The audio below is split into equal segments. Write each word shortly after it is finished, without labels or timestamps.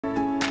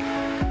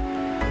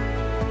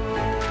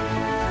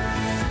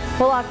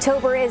Well,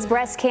 October is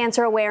Breast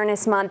Cancer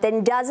Awareness Month,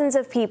 and dozens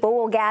of people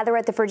will gather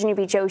at the Virginia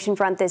Beach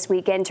Oceanfront this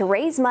weekend to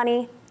raise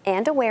money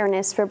and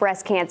awareness for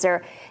breast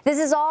cancer. This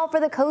is all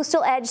for the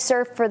Coastal Edge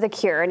Surf for the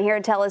Cure, and here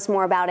to tell us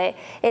more about it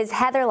is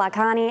Heather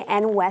Lakhani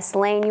and Wes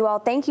Lane. You all,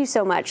 thank you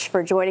so much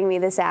for joining me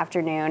this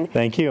afternoon.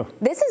 Thank you.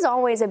 This is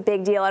always a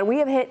big deal, and we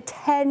have hit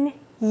 10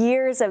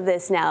 years of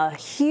this now, a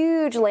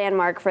huge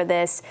landmark for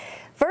this.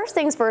 First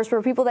things first,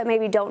 for people that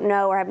maybe don't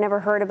know or have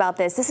never heard about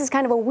this is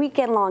kind of a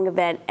weekend-long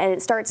event, and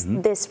it starts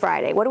this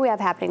Friday. What do we have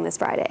happening this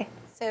Friday?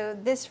 So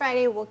this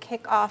Friday, we'll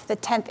kick off the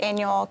 10th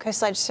annual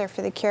Coastal Edge Surf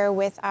for the Cure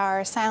with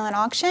our silent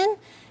auction.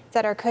 It's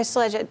at our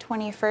Coastal Edge at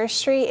 21st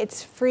Street.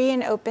 It's free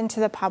and open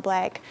to the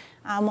public.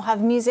 We'll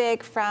have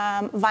music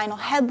from Vinyl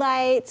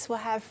Headlights. We'll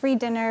have free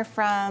dinner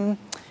from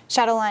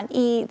Shadowlawn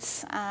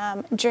Eats,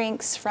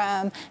 drinks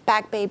from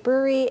Back Bay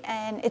Brewery,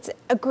 and it's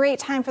a great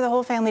time for the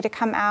whole family to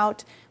come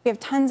out. We have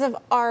tons of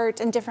art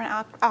and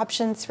different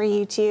options for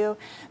you to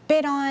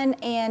bid on,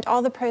 and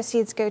all the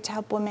proceeds go to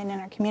help women in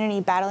our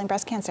community battling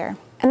breast cancer.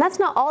 And that's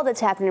not all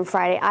that's happening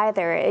Friday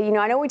either. You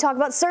know, I know we talk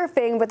about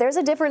surfing, but there's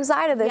a different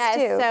side of this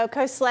too. Yes, so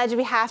Coastal Edge,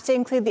 we have to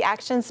include the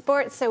action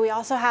sports. So we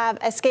also have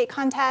a skate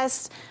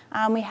contest.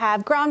 We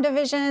have Grom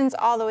divisions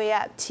all the way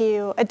up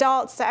to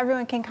adults, so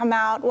everyone can come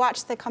out,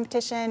 watch the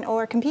competition,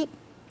 or compete.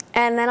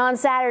 And then on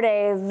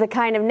Saturday, the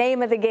kind of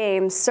name of the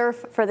game,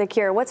 Surf for the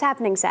Cure. What's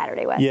happening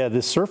Saturday, Wes? Yeah,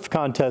 the surf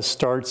contest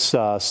starts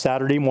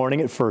Saturday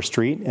morning at First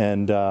Street,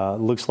 and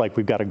looks like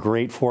we've got a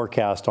great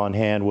forecast on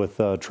hand with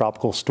a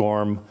tropical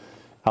storm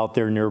out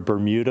there near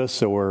Bermuda.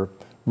 So we're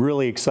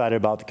really excited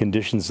about the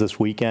conditions this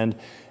weekend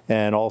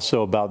and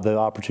also about the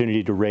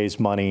opportunity to raise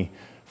money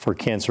for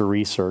cancer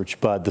research.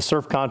 But the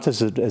surf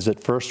contest is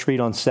at First Street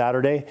on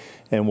Saturday,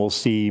 and we'll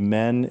see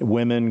men,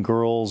 women,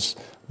 girls,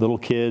 little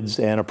kids,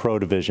 and a pro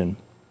division.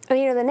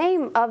 You know, the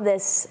name of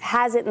this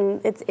has it,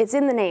 it's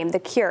in the name, the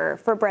cure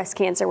for breast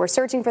cancer. We're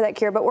searching for that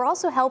cure, but we're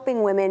also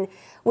helping women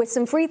with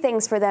some free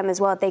things for them as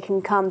well that they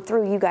can come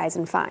through you guys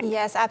and find.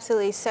 Yes,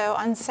 absolutely. So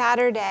on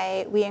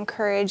Saturday, we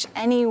encourage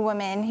any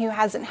woman who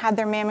hasn't had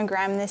their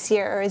mammogram this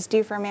year or is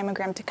due for a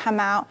mammogram to come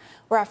out.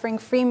 We're offering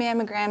free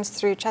mammograms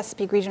through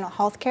Chesapeake Regional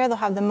Healthcare. They'll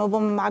have the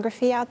mobile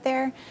mammography out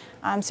there.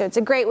 So it's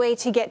a great way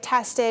to get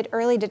tested.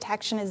 Early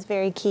detection is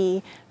very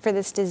key for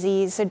this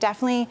disease. So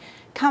definitely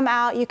come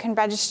out. You can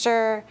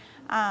register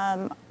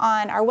on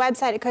our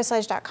website at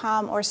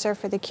coastaledge.com or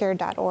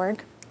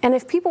surfforthecure.org. And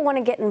if people want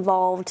to get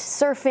involved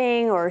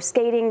surfing or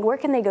skating, where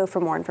can they go for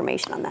more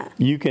information on that?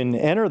 You can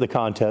enter the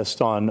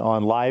contest on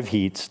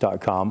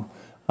liveheats.com,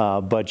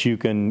 but you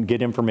can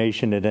get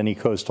information at any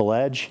Coastal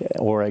Edge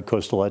or at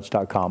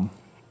coastaledge.com.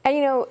 And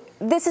you know,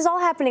 this is all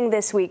happening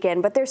this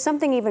weekend, but there's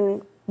something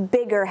even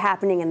bigger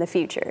happening in the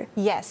future.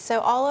 Yes, so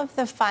all of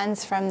the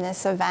funds from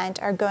this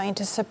event are going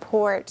to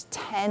support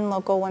 10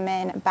 local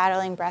women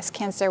battling breast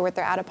cancer with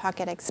their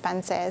out-of-pocket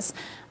expenses.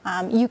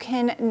 You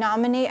can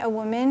nominate a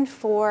woman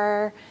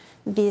for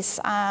this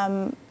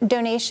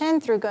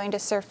donation through going to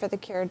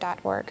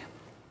surfforthecure.org.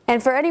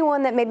 And for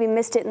anyone that maybe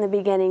missed it in the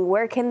beginning,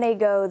 where can they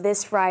go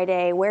this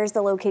Friday? Where's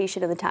the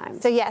location of the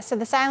time? So so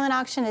the silent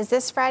auction is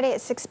this Friday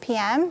at 6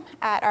 p.m.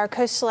 at our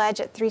Coastal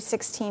Edge at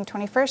 316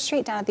 21st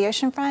Street down at the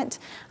oceanfront.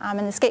 And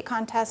the skate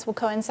contest will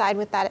coincide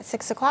with that at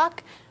 6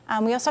 o'clock.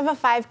 We also have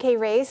a 5K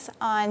race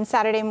on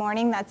Saturday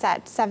morning. That's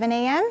at 7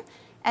 a.m.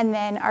 And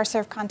then our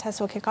surf contest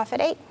will kick off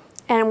at 8.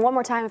 And one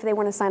more time, if they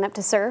want to sign up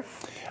to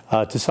surf?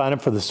 To sign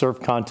up for the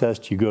surf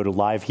contest, you go to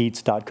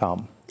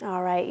liveheats.com.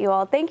 All right, you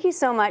all, thank you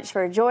so much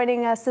for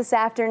joining us this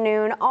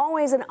afternoon.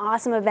 Always an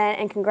awesome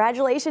event, and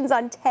congratulations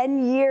on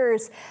 10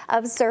 years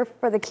of Surf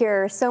for the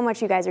Cure. So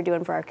much you guys are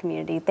doing for our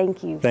community.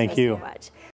 Thank you. Thank you So much.